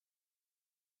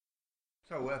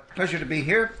So, pleasure to be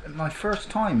here. My first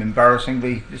time,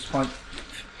 embarrassingly, despite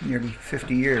nearly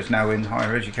 50 years now in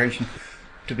higher education,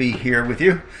 to be here with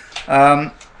you.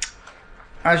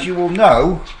 As you will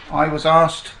know, I was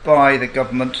asked by the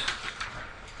government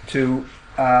to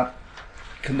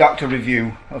conduct a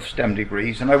review of STEM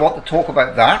degrees, and I want to talk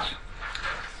about that,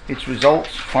 its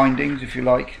results, findings, if you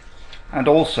like, and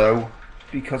also,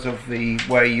 because of the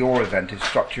way your event is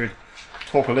structured,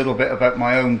 talk a little bit about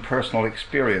my own personal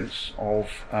experience of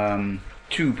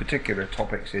two particular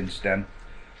topics in STEM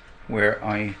where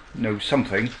I know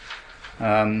something.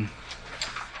 So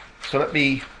let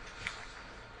me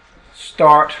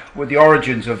start with the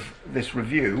origins of this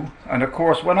review. And of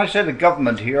course, when I say the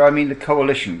government here, I mean the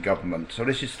coalition government. So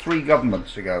this is 3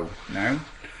 governments ago now.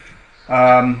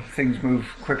 Things move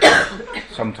quickly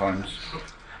sometimes.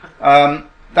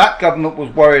 That government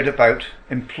was worried about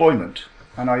employment,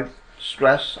 and I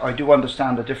stress I do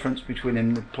understand the difference between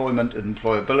employment and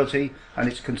employability, and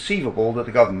it's conceivable that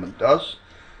the government does,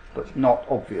 but not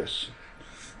obvious.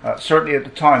 Certainly at the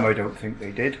time I don't think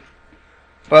they did.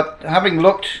 But having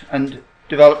looked and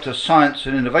developed a science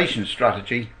and innovation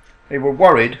strategy, they were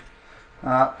worried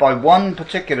by one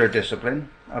particular discipline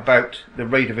about the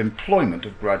rate of employment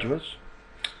of graduates,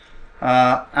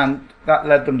 and that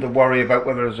led them to worry about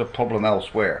whether there's a problem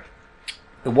elsewhere.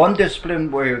 The one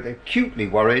discipline where they're acutely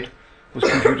worried was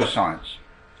computer science,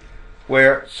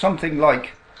 where something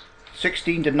like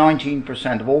 16 to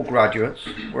 19% of all graduates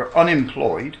were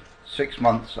unemployed 6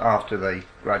 months after they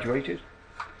graduated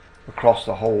across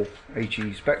the whole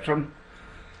HE spectrum,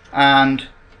 and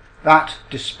that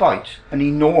despite an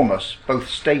enormous both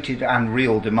stated and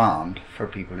real demand for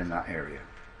people in that area.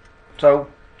 So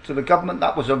to the government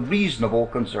that was a reasonable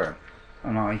concern,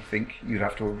 and I think you'd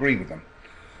have to agree with them.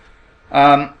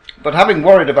 But having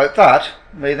worried about that,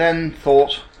 they then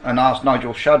thought and asked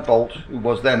Nigel Shadbolt, who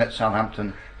was then at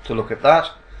Southampton, to look at that.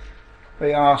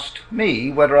 They asked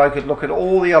me whether I could look at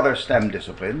all the other STEM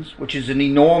disciplines, which is an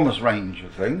enormous range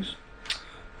of things,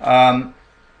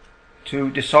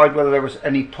 to decide whether there was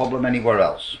any problem anywhere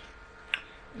else.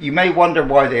 You may wonder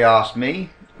why they asked me.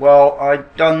 Well,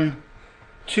 I'd done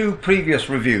 2 previous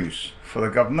reviews for the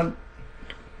government,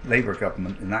 Labour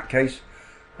government in that case,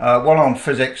 one on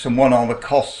physics and one on the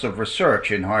costs of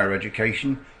research in higher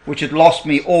education, which had lost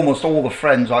me almost all the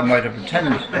friends I might have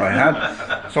pretended I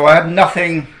had. So I had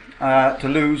nothing to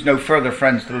lose, no further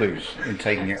friends to lose in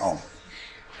taking it on.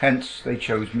 Hence, they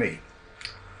chose me.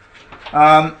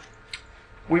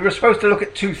 We were supposed to look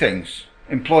at 2 things: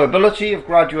 employability of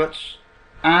graduates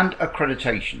and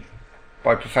accreditation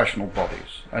by professional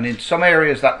bodies. And in some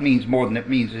areas that means more than it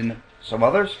means in some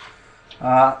others,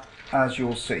 as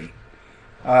you'll see.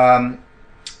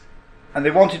 And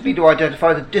they wanted me to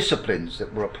identify the disciplines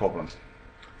that were a problem,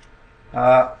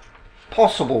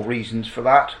 possible reasons for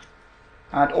that,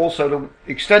 and also the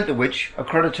extent to which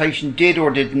accreditation did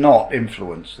or did not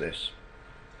influence this.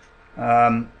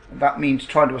 That means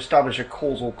trying to establish a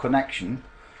causal connection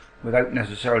without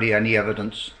necessarily any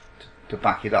evidence to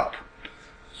back it up.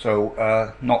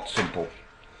 So not simple.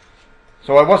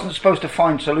 So I wasn't supposed to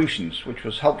find solutions, which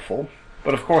was helpful,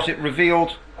 but of course it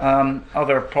revealed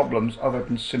other problems other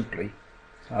than simply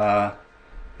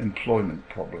employment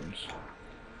problems.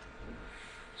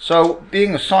 So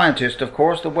being a scientist, of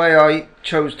course, the way I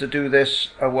chose to do this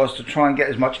was to try and get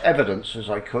as much evidence as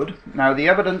I could. Now the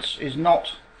evidence is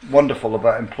not wonderful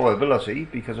about employability,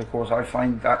 because of course I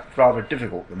find that rather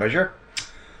difficult to measure,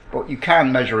 but you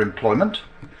can measure employment,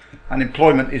 and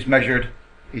employment is measured,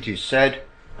 it is said,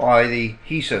 by the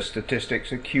HESA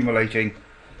statistics accumulating,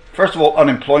 first of all,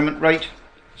 unemployment rate,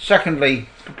 secondly,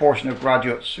 proportion of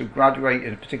graduates who graduate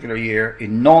in a particular year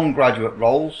in non-graduate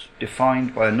roles,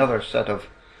 defined by another set of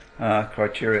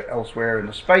criteria elsewhere in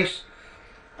the space,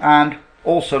 and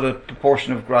also the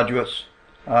proportion of graduates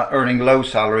earning low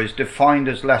salaries, defined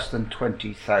as less than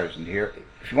 20,000 here.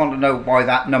 If you want to know why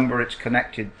that number, it's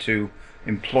connected to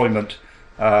employment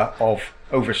of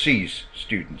overseas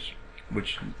students,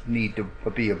 which need to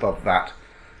be above that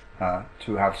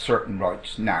to have certain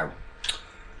rights now.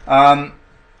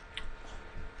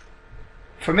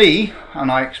 For me,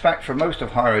 and I expect for most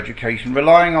of higher education,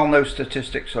 relying on those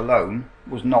statistics alone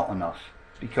was not enough,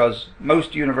 because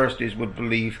most universities would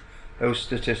believe those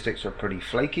statistics are pretty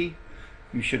flaky.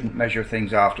 You shouldn't measure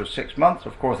things after 6 months.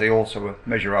 Of course, they also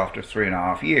measure after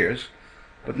 3.5 years,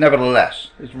 but nevertheless,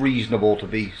 it's reasonable to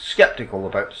be skeptical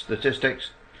about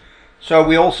statistics. So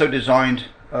we also designed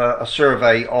a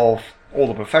survey of all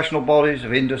the professional bodies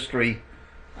of industry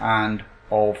and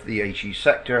of the HE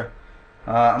sector,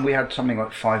 and we had something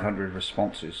like 500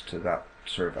 responses to that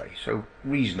survey. So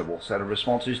reasonable set of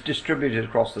responses distributed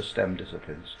across the STEM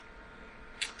disciplines.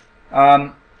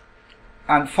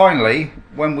 And finally,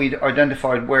 when we'd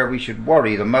identified where we should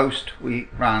worry the most, we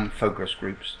ran focus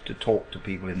groups to talk to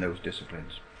people in those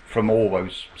disciplines from all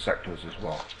those sectors as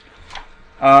well.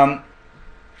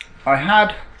 I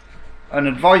had an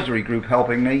advisory group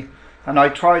helping me, and I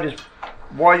tried as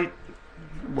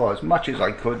much as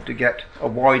I could to get a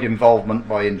wide involvement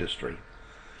by industry.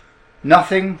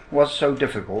 Nothing was so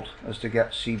difficult as to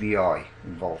get CBI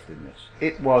involved in this.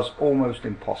 It was almost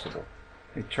impossible.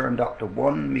 It turned up to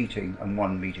one meeting and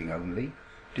one meeting only,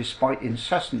 despite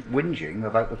incessant whinging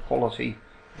about the quality,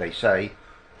 they say,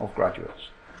 of graduates.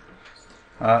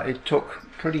 It took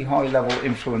pretty high-level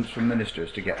influence from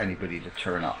ministers to get anybody to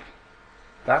turn up.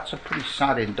 That's a pretty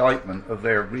sad indictment of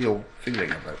their real feeling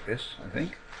about this, I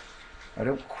think. I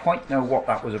don't quite know what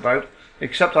that was about,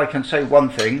 except I can say one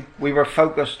thing. We were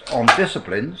focused on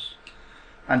disciplines,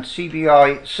 and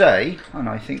CBI say, and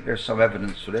I think there's some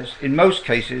evidence for this, in most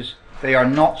cases they are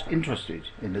not interested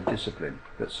in the discipline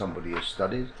that somebody has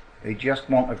studied. They just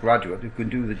want a graduate who can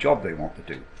do the job they want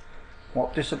to do.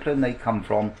 What discipline they come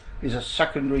from is a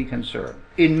secondary concern,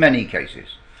 in many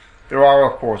cases. There are,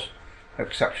 of course,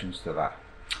 exceptions to that.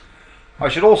 I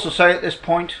should also say at this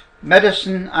point,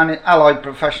 medicine and allied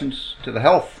professions to the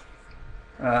health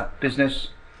business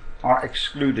are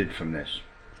excluded from this.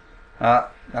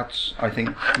 That's, I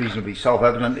think, reasonably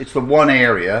self-evident. It's the one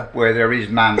area where there is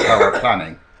manpower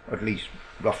planning, at least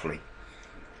roughly.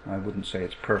 I wouldn't say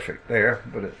it's perfect there,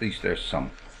 but at least there's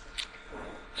some.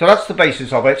 So that's the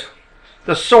basis of it.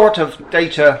 The sort of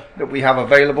data that we have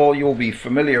available you'll be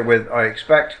familiar with, I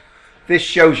expect. This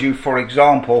shows you, for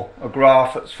example, a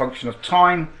graph as a function of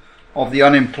time of the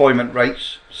unemployment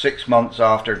rates 6 months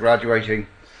after graduating.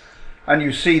 And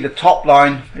you see the top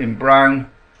line in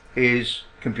brown is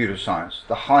computer science,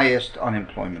 the highest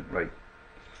unemployment rate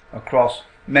across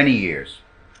many years.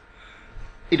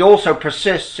 It also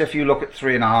persists if you look at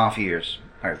 3.5 years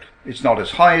out. It's not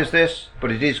as high as this,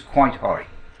 but it is quite high.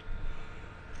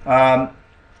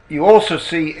 You also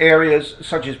see areas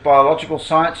such as biological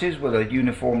sciences with a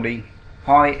uniformly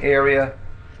high area.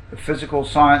 The physical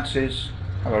sciences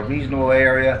have a reasonable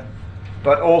area,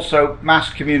 but also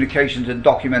mass communications and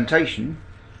documentation,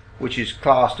 which is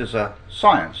classed as a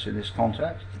science in this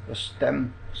context, a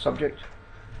STEM subject,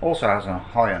 also has a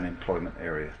high unemployment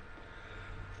area.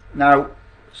 Now,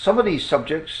 some of these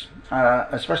subjects,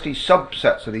 especially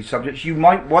subsets of these subjects, you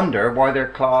might wonder why they're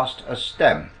classed as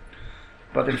STEM.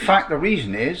 But in fact the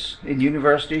reason is, in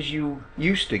universities you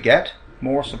used to get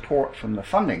more support from the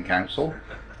funding council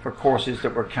for courses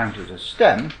that were counted as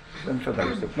STEM than for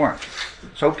those that weren't.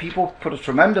 So people put a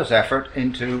tremendous effort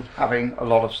into having a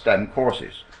lot of STEM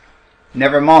courses.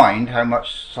 Never mind how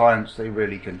much science they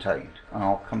really contained. And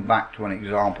I'll come back to an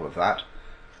example of that,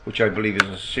 which I believe is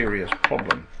a serious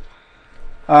problem.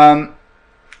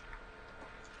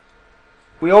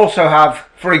 We also have,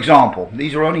 for example,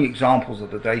 these are only examples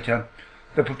of the data,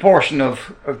 the proportion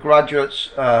of graduates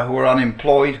who are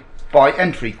unemployed by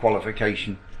entry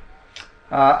qualification.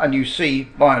 And you see,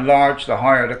 by and large, the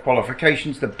higher the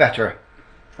qualifications, the better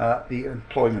the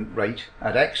employment rate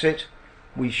at exit.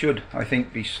 We should, I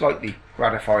think, be slightly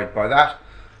gratified by that.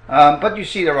 But you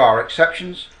see there are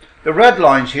exceptions. The red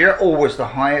lines here, always the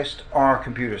highest, are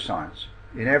computer science,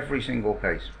 in every single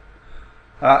case.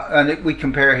 And we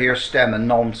compare here STEM and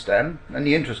non-STEM. And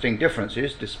the interesting difference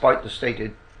is, despite the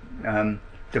stated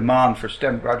demand for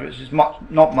STEM graduates, is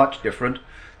not much different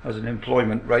as an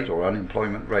employment rate or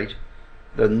unemployment rate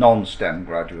than non-STEM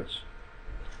graduates.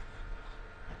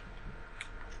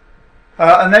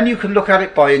 And then you can look at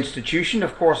it by institution.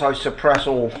 Of course, I suppress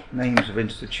all names of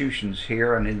institutions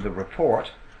here and in the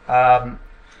report. But,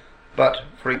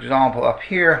 for example, up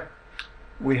here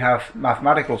we have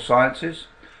mathematical sciences,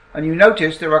 and you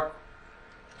notice there are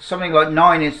something like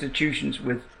 9 institutions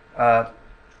with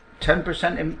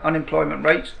 10% unemployment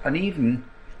rates, and even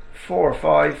 4 or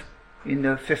 5 in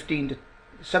the 15 to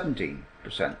 17%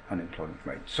 unemployment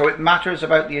rate. So it matters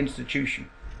about the institution.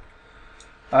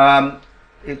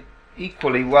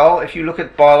 Equally well, if you look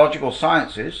at biological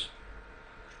sciences,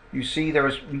 you see there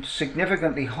is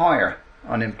significantly higher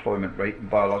unemployment rate in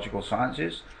biological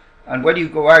sciences, and when you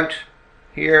go out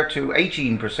here to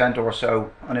 18% or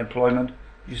so unemployment,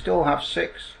 you still have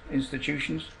 6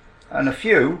 institutions, and a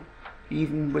few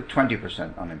even with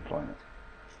 20% unemployment.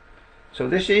 So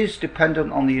this is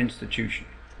dependent on the institution.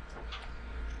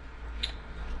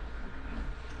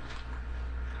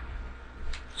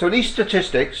 So these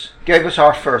statistics gave us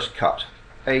our first cut,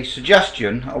 a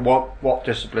suggestion of what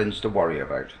disciplines to worry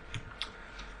about.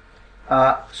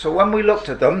 So when we looked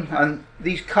at them, and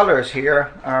these colours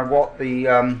here are what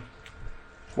the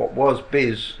what was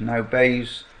BIS, now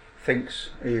BAYS, thinks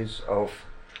is of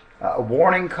a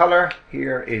warning colour,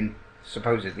 here in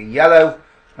supposedly yellow,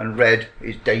 and red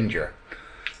is danger.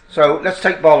 So let's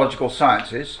take biological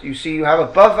sciences. You see you have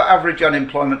above average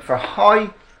unemployment for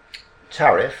high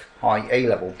tariff, high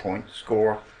A-level point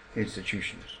score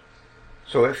institutions.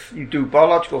 So if you do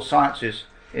biological sciences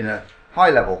in a high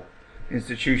level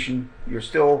institution, you're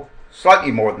still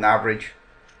slightly more than average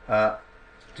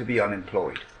to be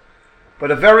unemployed.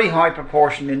 But a very high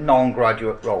proportion in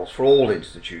non-graduate roles for all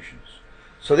institutions.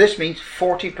 So this means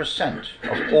 40%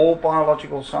 of all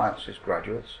biological sciences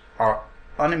graduates are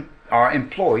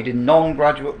employed in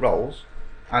non-graduate roles,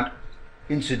 and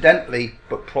incidentally,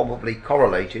 but probably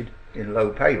correlated, in low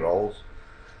pay roles,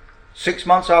 6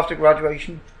 months after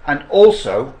graduation, and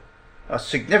also a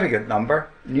significant number,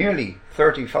 nearly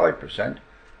 35%,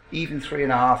 even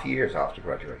 3.5 years after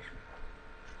graduation.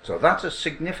 So that's a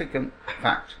significant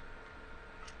fact.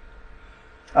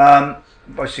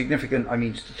 By significant, I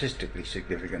mean statistically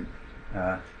significant,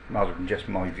 rather than just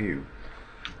my view.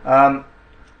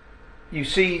 You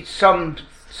see some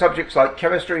subjects like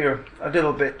chemistry are a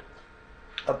little bit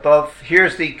above.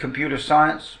 Here's the computer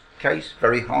science case,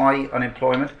 very high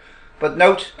unemployment. But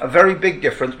note a very big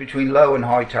difference between low and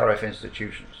high tariff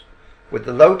institutions, with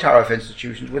the low tariff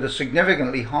institutions with a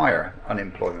significantly higher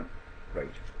unemployment rate.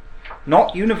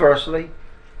 Not universally,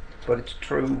 but it's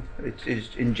true, it is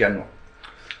in general.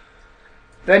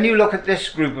 Then you look at this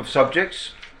group of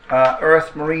subjects,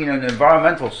 earth, marine and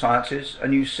environmental sciences,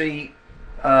 and you see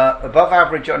above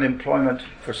average unemployment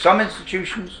for some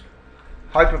institutions,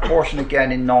 high proportion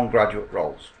again in non-graduate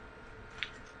roles,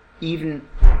 even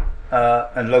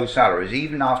and low salaries,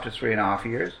 even after 3.5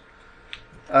 years.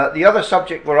 The other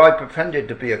subject where I pretended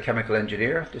to be a chemical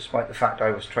engineer, despite the fact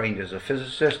I was trained as a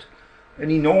physicist,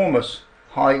 an enormous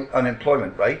high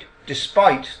unemployment rate,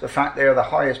 despite the fact they are the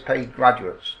highest paid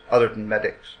graduates, other than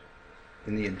medics,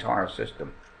 in the entire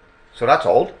system. So that's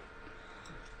odd.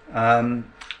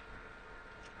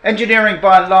 Engineering,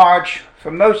 by and large, for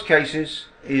most cases,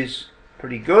 is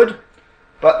pretty good,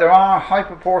 but there are high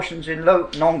proportions in low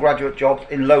non-graduate jobs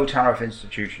in low tariff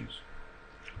institutions.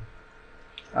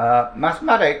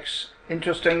 Mathematics,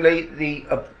 interestingly, the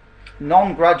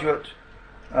non-graduate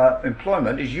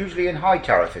employment is usually in high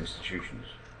tariff institutions,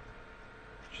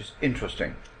 which is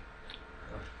interesting.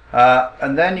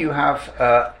 And then you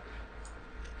have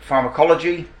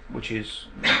pharmacology, which is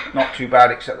not too bad,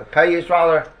 except the pay is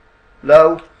rather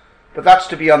low. But that's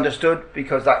to be understood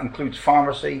because that includes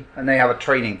pharmacy, and they have a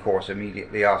training course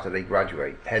immediately after they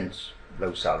graduate, hence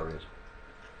low salaries.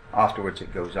 Afterwards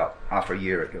it goes up, after a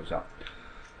year it goes up.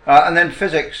 And then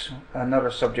physics,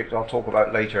 another subject I'll talk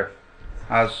about later,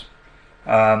 has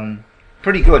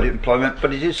pretty good employment,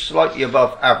 but it is slightly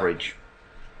above average,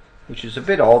 which is a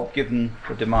bit odd given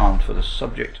the demand for the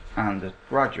subject and the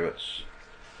graduates.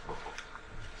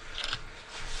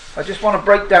 I just want to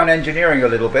break down engineering a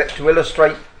little bit to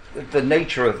illustrate the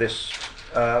nature of this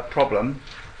problem.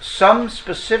 Some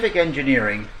specific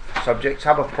engineering subjects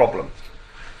have a problem.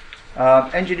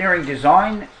 Engineering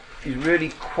design is really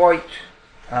quite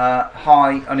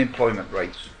high unemployment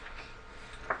rates.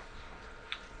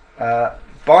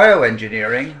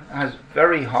 Bioengineering has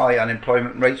very high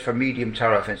unemployment rates for medium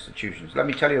tariff institutions. Let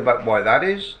me tell you about why that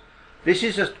is. This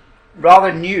is a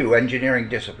rather new engineering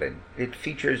discipline. It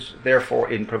features therefore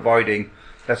in providing,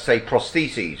 let's say,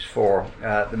 prostheses for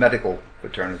the medical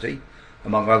fraternity,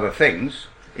 among other things,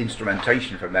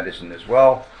 instrumentation for medicine as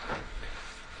well.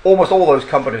 Almost all those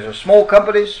companies are small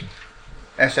companies,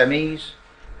 SMEs,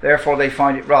 therefore they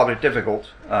find it rather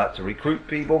difficult to recruit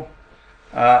people,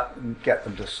 get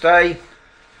them to stay,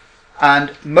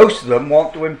 and most of them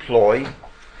want to employ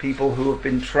people who have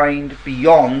been trained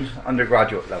beyond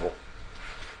undergraduate level.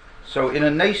 So in a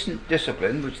nascent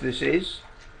discipline, which this is,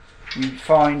 you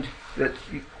find that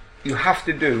you have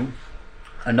to do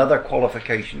another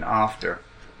qualification after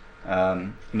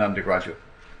an undergraduate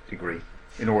degree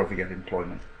in order to get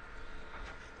employment.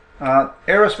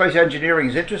 Aerospace engineering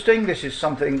is interesting. This is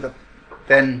something that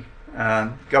then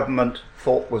government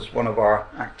thought was one of our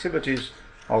activities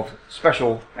of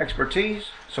special expertise.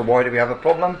 So why do we have a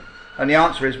problem? And the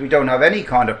answer is we don't have any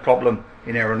kind of problem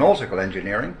in aeronautical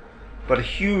engineering, but a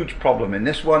huge problem in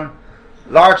this one,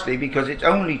 largely because it's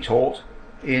only taught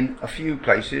in a few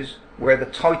places where the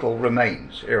title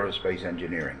remains aerospace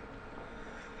engineering.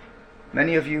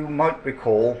 Many of you might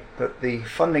recall that the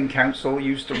Funding Council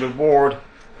used to reward,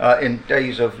 in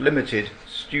days of limited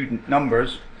student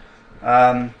numbers,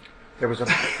 there was a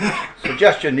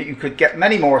suggestion that you could get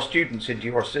many more students into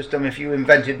your system if you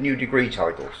invented new degree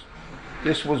titles.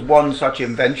 This was one such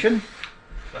invention,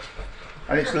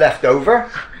 and it's left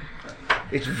over.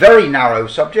 It's a very narrow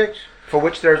subject for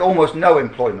which there's almost no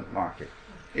employment market.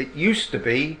 It used to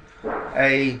be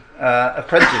a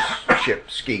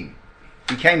apprenticeship scheme.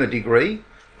 Became a degree.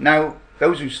 Now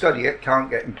those who study it can't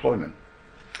get employment.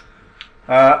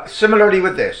 Similarly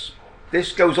with this.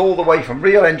 This goes all the way from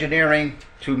real engineering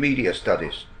to media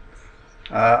studies.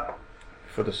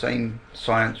 For the same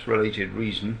science-related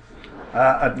reason.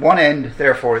 At one end,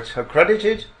 therefore, it's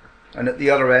accredited, and at the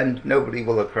other end, nobody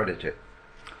will accredit it.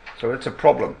 So it's a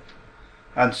problem.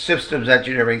 And systems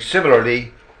engineering,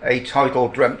 similarly, a title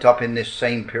dreamt up in this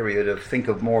same period of think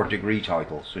of more degree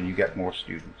titles and you get more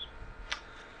students.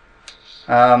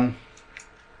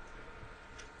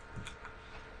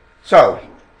 So,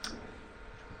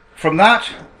 from that,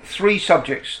 3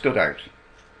 subjects stood out.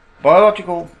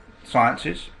 Biological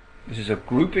sciences, this is a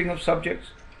grouping of subjects.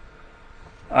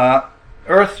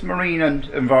 Earth, marine and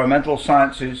environmental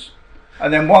sciences,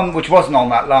 and then one which wasn't on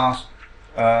that last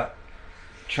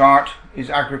chart is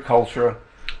agriculture,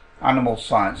 animal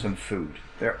science and food.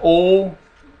 They're all,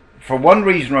 for one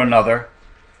reason or another,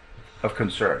 of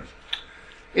concern.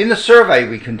 In the survey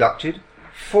we conducted,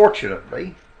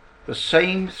 fortunately, the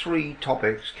same 3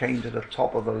 topics came to the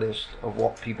top of the list of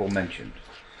what people mentioned.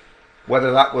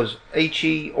 Whether that was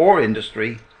HE or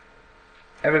industry,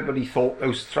 everybody thought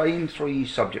those same 3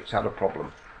 subjects had a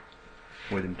problem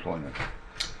with employment.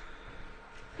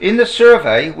 In the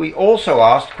survey, we also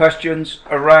asked questions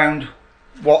around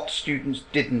what students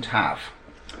didn't have.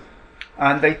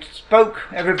 And they spoke,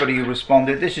 everybody who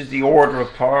responded, this is the order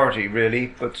of priority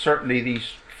really, but certainly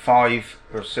these 5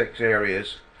 or 6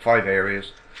 areas, 5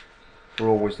 areas, were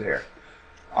always there.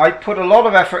 I put a lot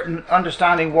of effort in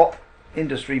understanding what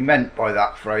industry meant by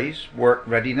that phrase, work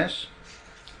readiness.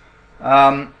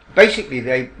 Basically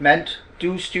they meant,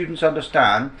 do students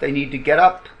understand they need to get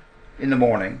up in the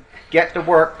morning, get to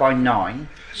work by 9,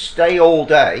 stay all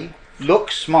day,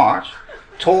 look smart,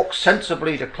 talk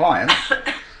sensibly to clients,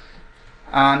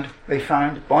 and they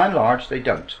found by and large they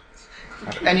don't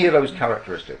have any of those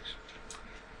characteristics.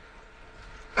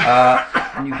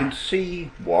 And you can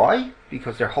see why,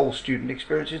 because their whole student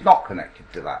experience is not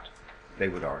connected to that, they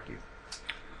would argue.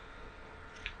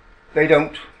 They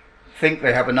don't think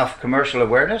they have enough commercial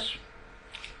awareness.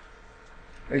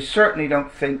 They certainly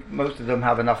don't think most of them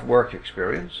have enough work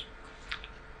experience.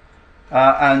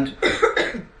 And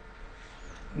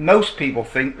most people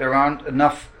think there aren't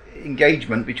enough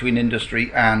engagement between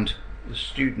industry and the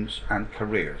students and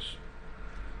careers.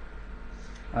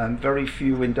 And very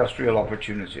few industrial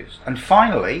opportunities. And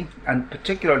finally, and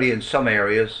particularly in some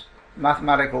areas,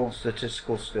 mathematical and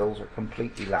statistical skills are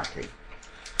completely lacking.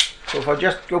 So if I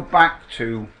just go back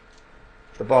to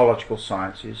the biological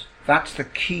sciences, that's the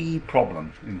key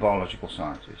problem in biological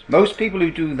sciences. Most people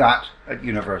who do that at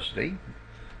university,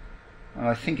 and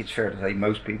I think it's fair to say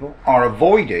most people, are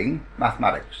avoiding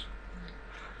mathematics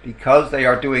because they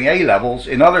are doing A-levels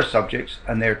in other subjects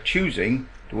and they're choosing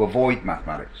to avoid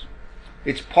mathematics.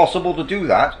 It's possible to do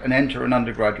that and enter an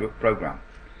undergraduate program.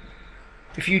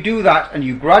 If you do that and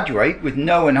you graduate with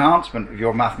no enhancement of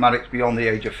your mathematics beyond the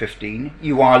age of 15,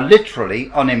 you are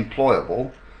literally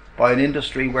unemployable by an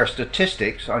industry where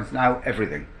statistics are now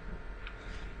everything.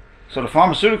 So the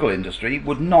pharmaceutical industry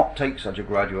would not take such a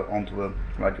graduate onto a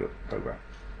graduate program.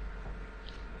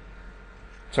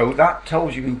 So that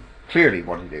tells you clearly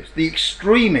what it is. The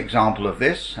extreme example of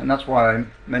this, and that's why I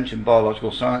mentioned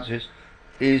biological sciences,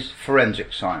 is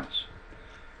forensic science.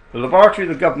 The laboratory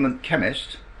of the government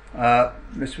chemist,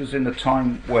 this was in the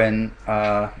time when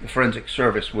the forensic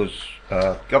service was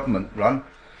government run,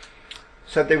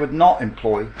 said they would not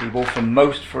employ people from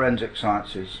most forensic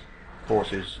sciences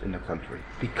courses in the country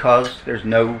because there's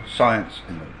no science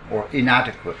in them, or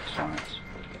inadequate science.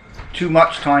 Too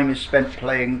much time is spent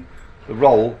playing the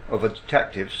role of a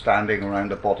detective standing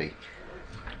around a body.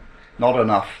 Not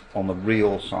enough on the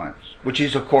real science, which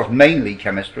is of course mainly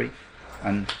chemistry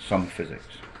and some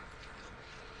physics.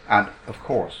 And of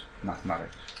course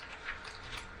mathematics.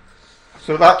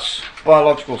 So that's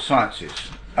biological sciences.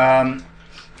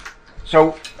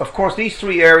 So of course these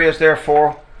 3 areas,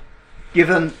 therefore,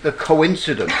 given the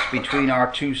coincidence between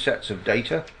our 2 sets of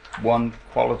data, one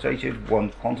qualitative, one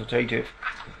quantitative,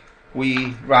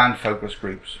 we ran focus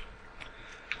groups.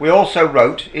 We also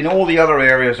wrote, in all the other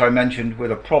areas I mentioned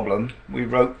with a problem, we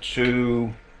wrote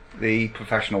to the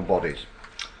professional bodies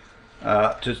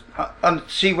to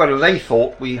see whether they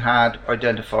thought we had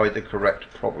identified the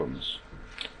correct problems.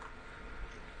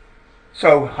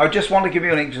 So I just want to give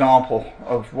you an example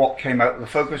of what came out of the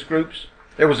focus groups.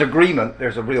 There was agreement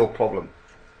there's a real problem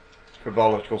for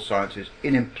biological sciences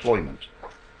in employment,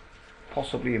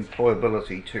 possibly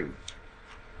employability too.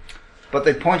 but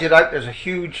they pointed out there's a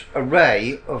huge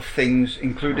array of things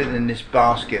included in this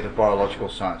basket of biological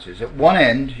sciences. At one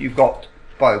end, you've got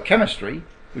biochemistry,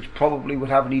 which probably would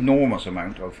have an enormous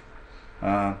amount of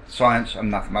science and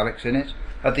mathematics in it.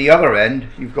 At the other end,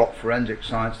 you've got forensic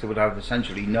science that would have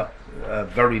essentially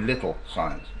very little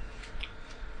science.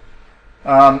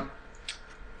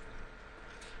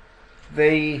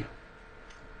 The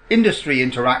industry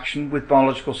interaction with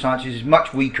biological sciences is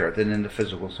much weaker than in the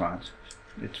physical sciences.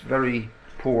 It's very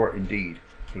poor indeed,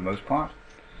 for the most part.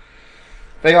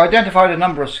 They identified a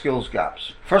number of skills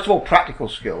gaps. First of all, practical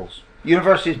skills.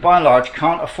 Universities, by and large,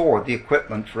 can't afford the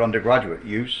equipment for undergraduate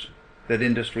use that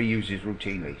industry uses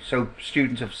routinely, so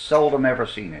students have seldom ever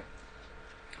seen it.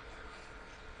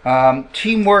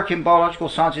 Teamwork in biological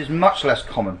science is much less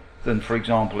common than, for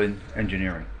example, in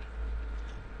engineering.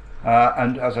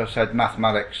 And as I said,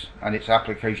 mathematics and its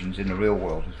applications in the real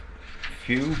world is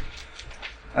few.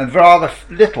 And rather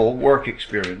little work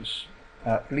experience,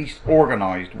 at least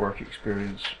organised work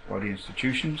experience by the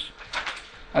institutions.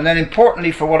 And then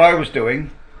importantly for what I was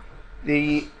doing,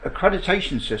 the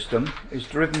accreditation system is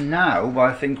driven now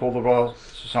by a thing called the Royal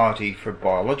Society for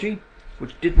Biology,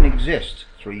 which didn't exist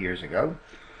 3 years ago.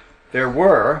 There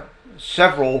were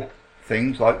several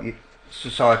things like the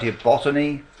Society of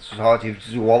Botany, Society of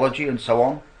Zoology and so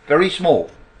on, very small.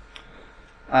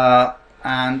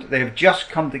 And they have just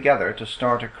come together to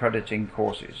start accrediting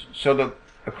courses. So the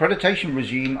accreditation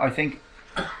regime, I think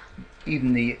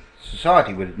even the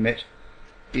society would admit,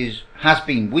 has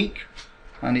been weak,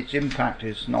 and its impact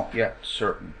is not yet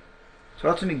certain. So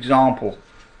that's an example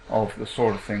of the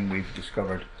sort of thing we've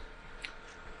discovered.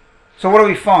 So what do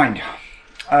we find?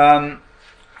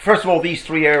 First of all, these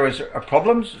three areas are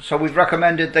problems, so we've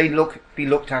recommended they be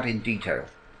looked at in detail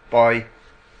by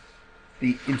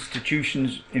the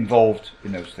institutions involved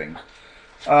in those things.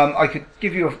 I could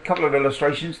give you a couple of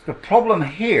illustrations. The problem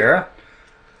here,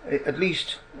 at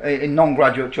least in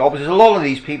non-graduate jobs, is a lot of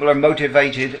these people are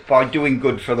motivated by doing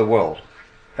good for the world.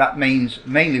 That means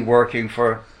mainly working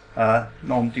for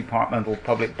non-departmental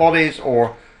public bodies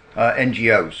or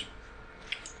NGOs.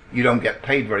 You don't get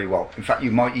paid very well. In fact,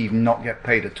 you might even not get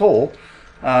paid at all,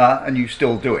 and you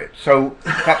still do it. So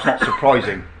perhaps not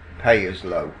surprising, pay is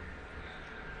low.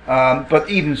 But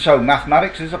even so,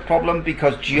 mathematics is a problem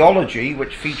because geology,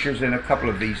 which features in a couple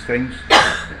of these things,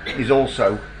 is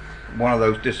also one of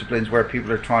those disciplines where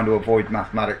people are trying to avoid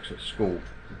mathematics at school.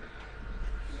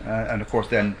 And of course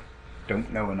then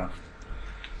don't know enough.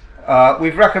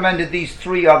 We've recommended these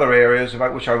three other areas,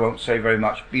 about which I won't say very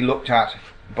much, be looked at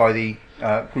by the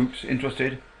groups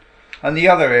interested. And the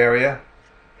other area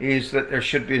is that there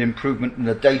should be an improvement in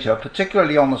the data,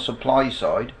 particularly on the supply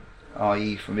side,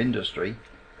 i.e. from industry.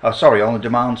 On the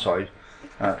demand side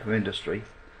from industry.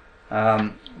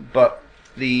 But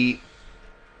the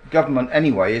government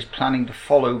anyway is planning to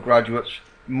follow graduates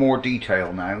more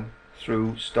detail now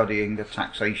through studying the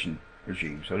taxation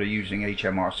regime. So they're using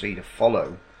HMRC to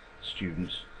follow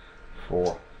students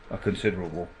for a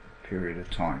considerable period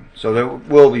of time. So there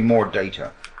will be more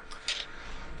data.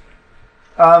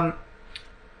 I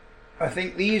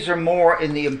think these are more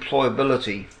in the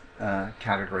employability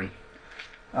category.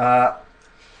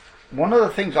 One of the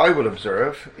things I would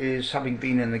observe is, having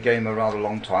been in the game a rather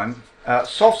long time,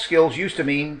 soft skills used to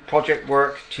mean project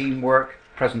work, teamwork,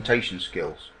 presentation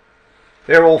skills.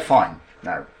 They're all fine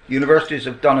now. Universities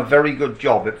have done a very good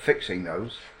job at fixing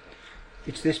those.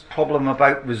 It's this problem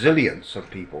about resilience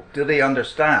of people. Do they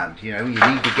understand? You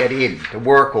need to get in to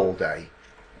work all day.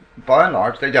 By and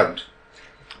large, they don't.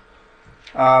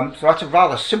 So that's a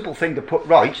rather simple thing to put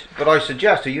right, but I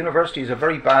suggest a university is a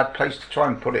very bad place to try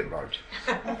and put it right.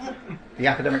 The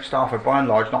academic staff are by and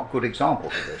large not good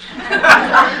examples of this.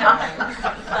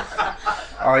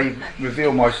 I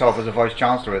reveal myself as a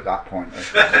vice-chancellor at that point.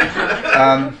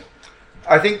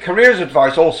 I think careers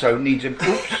advice also needs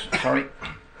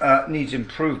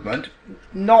improvement.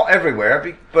 Not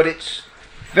everywhere, but it's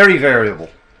very variable.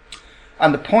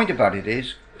 And the point about it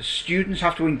is, students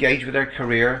have to engage with their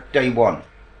career day one.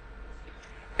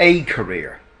 A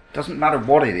career. Doesn't matter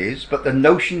what it is, but the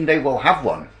notion they will have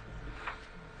one.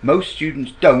 Most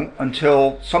students don't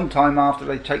until sometime after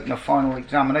they've taken a final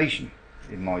examination,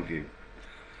 in my view.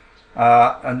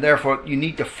 And therefore you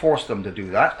need to force them to do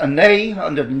that. And they,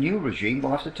 under the new regime, will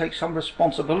have to take some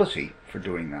responsibility for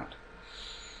doing that.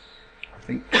 I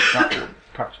think that will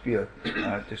perhaps be a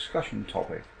discussion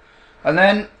topic. And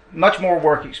then much more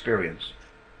work experience.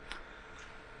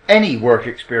 Any work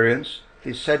experience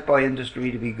is said by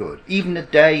industry to be good. Even a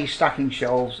day stacking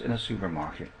shelves in a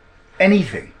supermarket.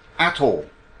 Anything at all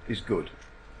is good.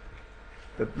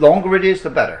 The longer it is, the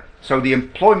better. So the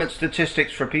employment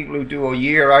statistics for people who do a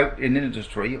year out in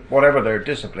industry, whatever their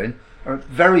discipline, are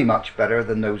very much better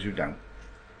than those who don't.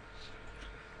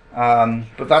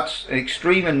 But that's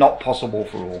extreme and not possible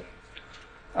for all.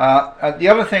 The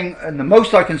other thing, and the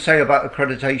most I can say about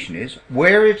accreditation is,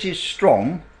 where it is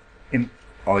strong,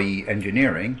 i.e.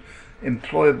 engineering,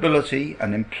 employability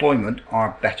and employment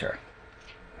are better.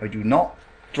 I do not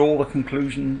draw the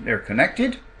conclusion they're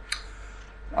connected.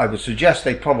 I would suggest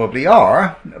they probably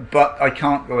are, but I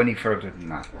can't go any further than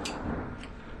that.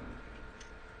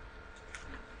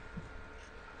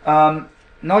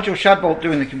 Nigel Shadbolt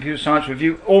doing the computer science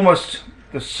review, almost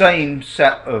the same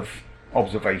set of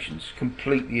observations,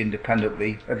 completely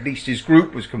independently. At least his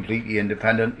group was completely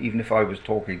independent, even if I was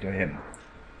talking to him.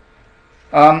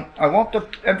 I want to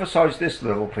emphasize this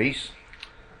little piece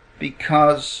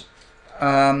because,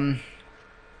 first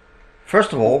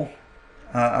of all,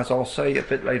 as I'll say a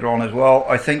bit later on as well,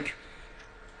 I think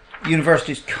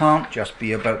universities can't just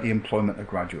be about the employment of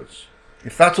graduates.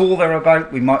 If that's all they're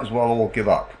about, we might as well all give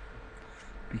up,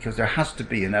 because there has to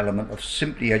be an element of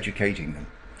simply educating them.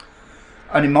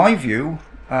 And in my view,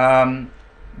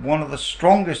 one of the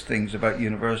strongest things about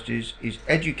universities is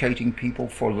educating people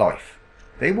for life.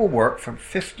 They will work for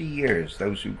 50 years,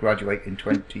 those who graduate in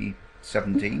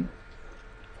 2017.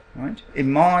 Right?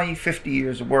 In my 50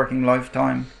 years of working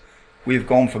lifetime, we have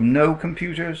gone from no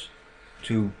computers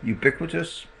to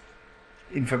ubiquitous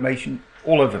information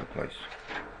all over the place.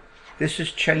 This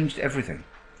has changed everything.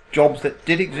 Jobs that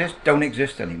did exist don't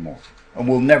exist anymore and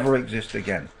will never exist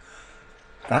again.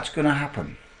 That's going to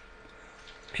happen.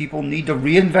 People need to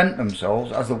reinvent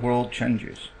themselves as the world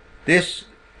changes. This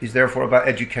is therefore about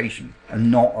education and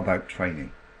not about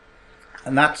training.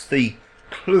 And that's the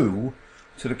clue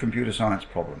to the computer science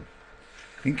problem.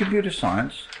 In computer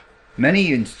science,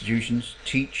 many institutions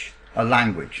teach a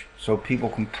language so people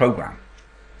can program.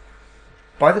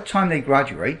 By the time they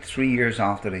graduate, 3 years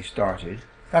after they started,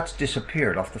 that's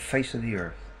disappeared off the face of the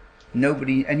earth.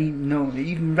 Nobody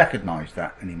even recognise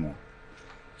that anymore.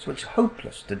 So it's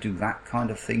hopeless to do that kind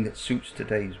of thing that suits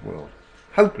today's world.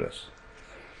 Hopeless.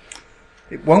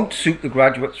 It won't suit the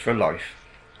graduates for life,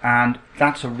 and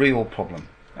that's a real problem.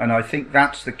 And I think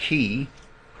that's the key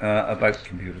about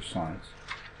computer science.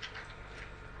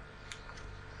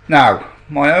 Now,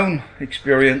 my own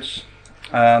experience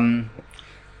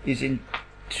is in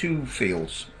two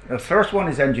fields. The first one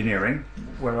is engineering,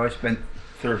 where I spent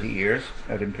 30 years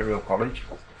at Imperial College.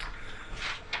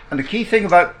 And the key thing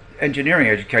about engineering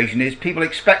education is people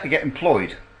expect to get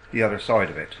employed the other side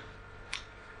of it.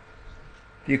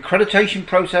 The accreditation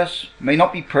process may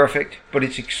not be perfect, but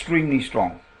it's extremely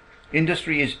strong.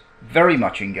 Industry is very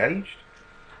much engaged.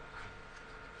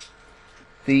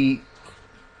 The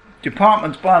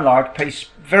departments, by and large, pay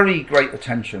very great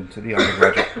attention to the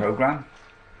undergraduate program,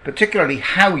 particularly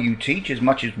how you teach as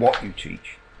much as what you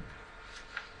teach.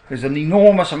 There's an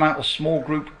enormous amount of small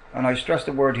group, and I stress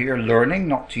the word here, learning,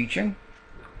 not teaching.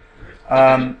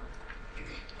 A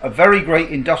very great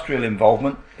industrial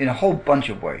involvement in a whole bunch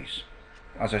of ways.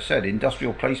 As I said,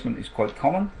 industrial placement is quite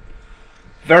common.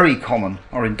 Very common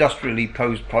are industrially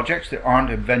posed projects that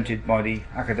aren't invented by the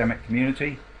academic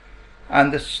community.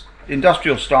 And the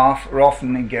industrial staff are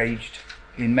often engaged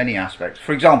in many aspects.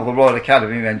 For example, the Royal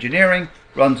Academy of Engineering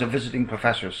runs a visiting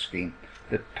professors scheme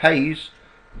that pays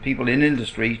people in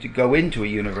industry to go into a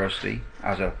university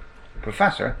as a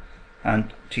professor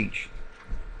and teach,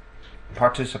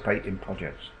 participate in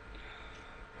projects.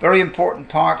 Very important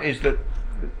part is that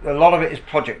a lot of it is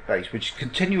project based, which is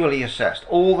continually assessed.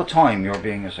 All the time you're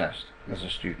being assessed as a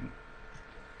student.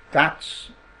 That's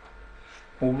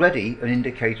already an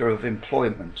indicator of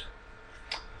employment.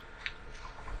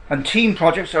 And team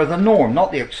projects are the norm,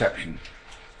 not the exception.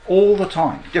 All the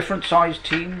time. Different sized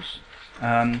teams.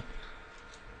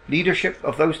 Leadership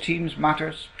of those teams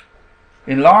matters.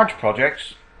 In large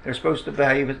projects, they're supposed to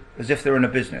behave as if they're in a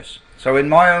business. So in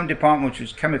my own department, which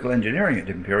was chemical engineering at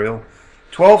Imperial,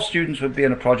 12 students would be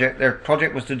in a project. Their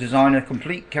project was to design a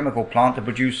complete chemical plant to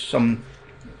produce some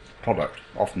product,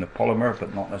 often a polymer,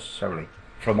 but not necessarily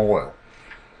from oil.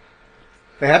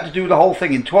 They had to do the whole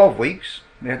thing in 12 weeks.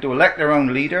 They had to elect their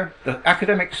own leader. The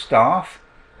academic staff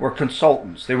were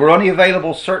consultants. They were only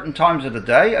available certain times of the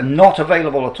day and not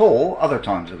available at all other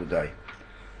times of the day.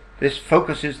 This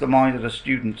focuses the mind of the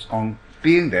students on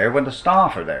being there when the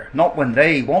staff are there, not when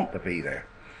they want to be there.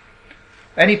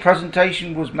 Any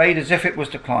presentation was made as if it was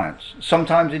to clients.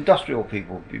 Sometimes industrial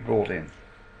people would be brought in,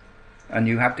 and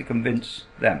you had to convince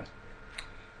them.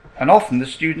 And often the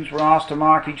students were asked to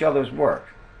mark each other's work.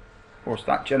 Of course,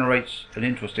 that generates an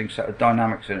interesting set of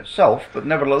dynamics in itself, but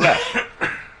nevertheless,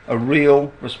 a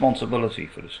real responsibility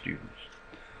for the students.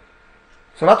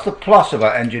 So that's the plus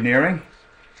about engineering.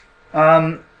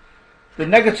 The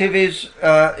negative is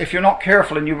if you're not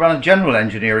careful and you run a general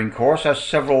engineering course, as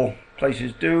several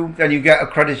places do, then you get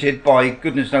accredited by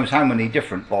goodness knows how many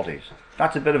different bodies.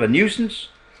 That's a bit of a nuisance.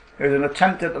 There's an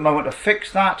attempt at the moment to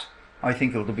fix that. I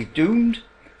think it'll be doomed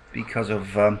because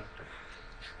of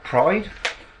pride,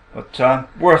 but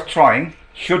worth trying,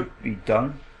 should be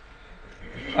done.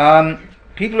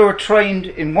 People who are trained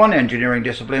in one engineering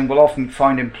discipline will often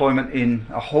find employment in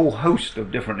a whole host of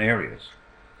different areas.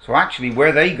 So actually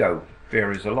where they go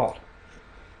varies a lot.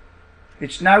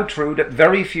 It's now true that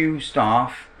very few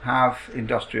staff have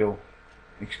industrial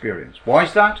experience. Why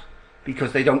is that?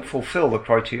 Because they don't fulfill the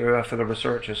criteria for the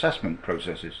research assessment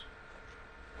processes.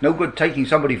 No good taking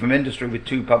somebody from industry with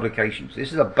 2 publications.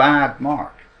 This is a bad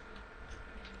mark.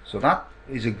 So that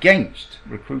is against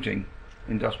recruiting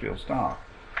industrial staff.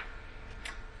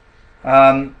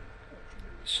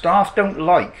 Staff don't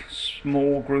like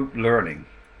small group learning.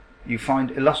 You find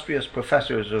illustrious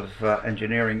professors of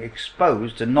engineering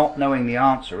exposed to not knowing the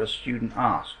answer a student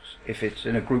asks if it's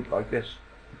in a group like this.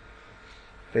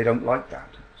 They don't like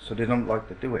that, so they don't like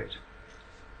to do it.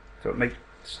 So it makes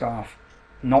staff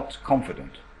not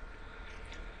confident.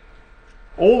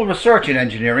 All the research in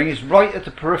engineering is right at the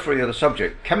periphery of the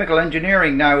subject. Chemical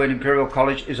engineering now in Imperial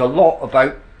College is a lot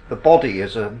about the body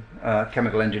as a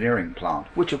chemical engineering plant,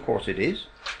 which of course it is.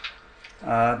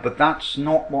 But that's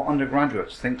not what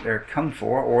undergraduates think they're come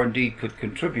for, or indeed could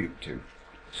contribute to.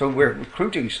 So we're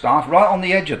recruiting staff right on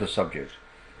the edge of the subject.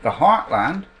 The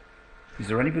heartland, is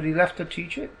there anybody left to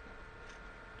teach it?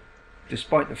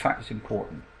 Despite the fact it's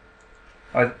important.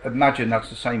 I imagine that's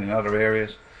the same in other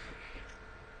areas.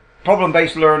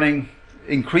 Problem-based learning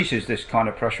increases this kind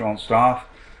of pressure on staff,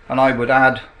 and I would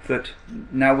add that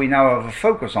we now have a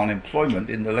focus on employment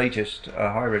in the latest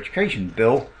higher education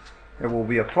bill. There will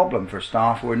be a problem for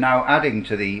staff. We're now adding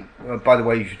to the, by the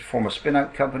way, you should form a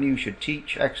spin-out company, you should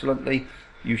teach excellently,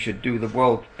 you should do the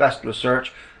world's best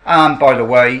research, and by the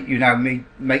way, you now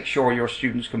make sure your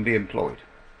students can be employed.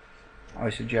 I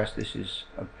suggest this is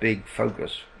a big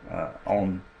focus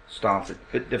on staff. It's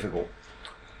a bit difficult.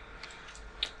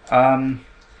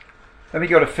 Let me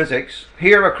go to physics.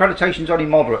 Here accreditation is only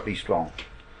moderately strong.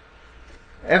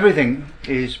 Everything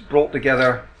is brought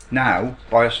together now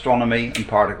by astronomy and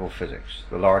particle physics.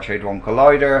 The Large Hadron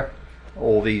Collider,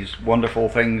 all these wonderful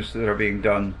things that are being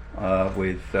done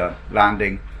with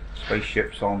landing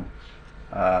spaceships on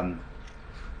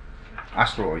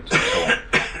asteroids and so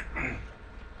on.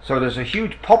 So there's a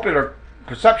huge popular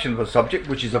perception of the subject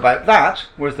which is about that,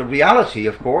 whereas the reality,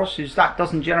 of course, is that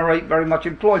doesn't generate very much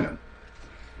employment.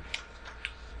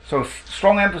 So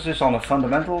strong emphasis on the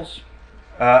fundamentals.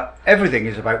 Everything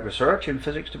is about research in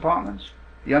physics departments.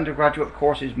 The undergraduate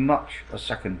course is much a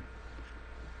second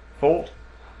thought.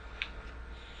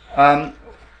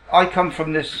 I come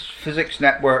from this physics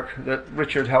network that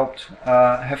Richard helped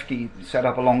Hefke set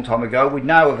up a long time ago. We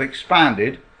now have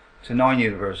expanded to 9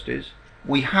 universities.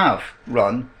 We have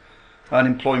run an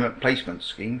employment placement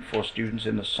scheme for students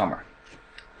in the summer.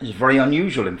 It's very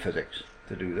unusual in physics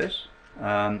to do this,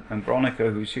 and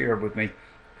Veronica, who's here with me,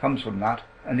 comes from that,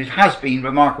 and it has been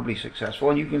remarkably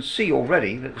successful, and you can see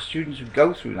already that the students who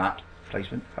go through that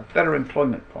placement have better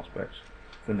employment prospects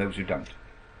than those who don't.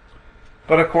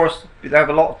 But of course they have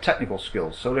a lot of technical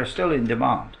skills, so they're still in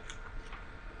demand.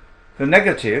 The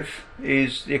negative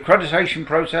is the accreditation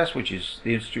process, which is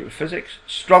the Institute of Physics,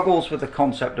 struggles with the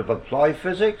concept of applied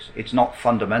physics. It's not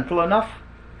fundamental enough.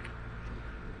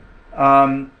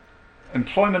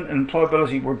 Employment and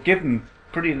employability were given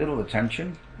pretty little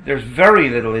attention. There's very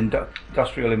little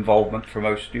industrial involvement for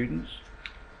most students.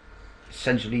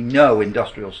 Essentially no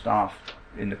industrial staff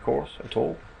in the course at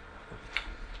all.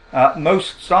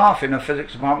 Most staff in a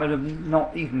physics department have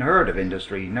not even heard of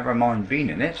industry, never mind being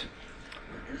in it.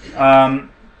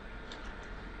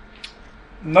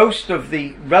 Most of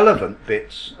the relevant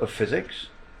bits of physics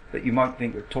that you might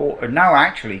think are taught are now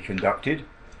actually conducted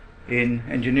in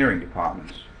engineering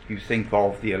departments. You think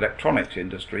of the electronics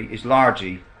industry is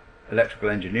largely electrical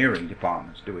engineering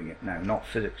departments doing it now, not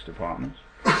physics departments.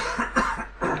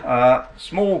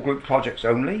 Small group projects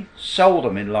only,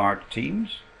 seldom in large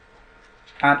teams,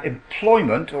 and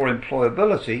employment or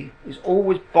employability is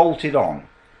always bolted on.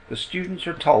 The students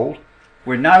are told,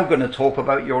 we're now going to talk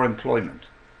about your employment.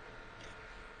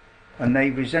 And they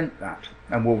resent that,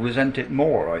 and will resent it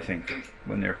more, I think,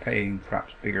 when they're paying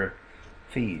perhaps bigger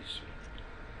fees.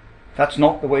 That's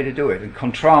not the way to do it, and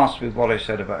contrasts with what I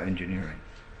said about engineering.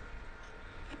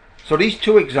 So these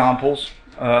two examples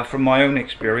from my own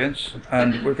experience,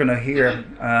 and we're going to hear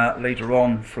later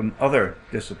on from other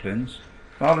disciplines,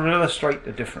 That'll illustrate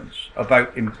the difference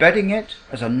about embedding it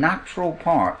as a natural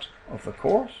part of the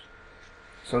course,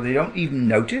 so they don't even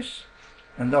notice,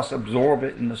 and thus absorb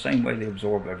it in the same way they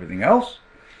absorb everything else,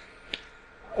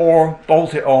 or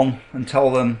bolt it on and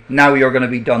tell them, now you're going to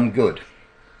be done good.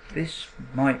 This,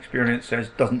 my experience says,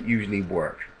 doesn't usually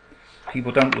work.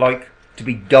 People don't like to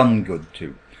be done good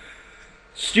to.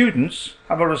 Students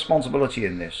have a responsibility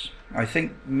in this. I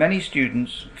think many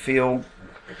students feel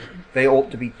they ought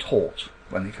to be taught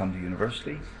when they come to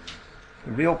university.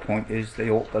 The real point is they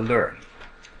ought to learn.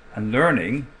 And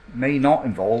learning may not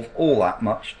involve all that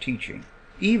much teaching,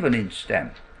 even in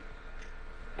STEM.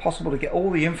 Possible to get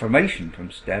all the information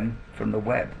from STEM from the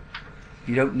web.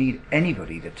 You don't need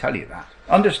anybody to tell you that.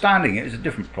 Understanding it is a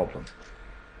different problem,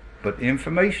 but the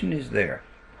information is there.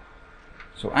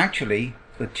 So actually,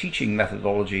 the teaching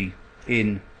methodology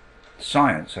in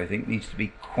science, I think, needs to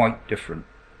be quite different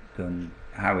than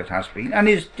how it has been, and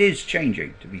is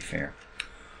changing, to be fair.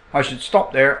 I should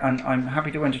stop there, and I'm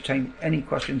happy to entertain any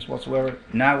questions whatsoever,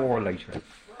 now or later.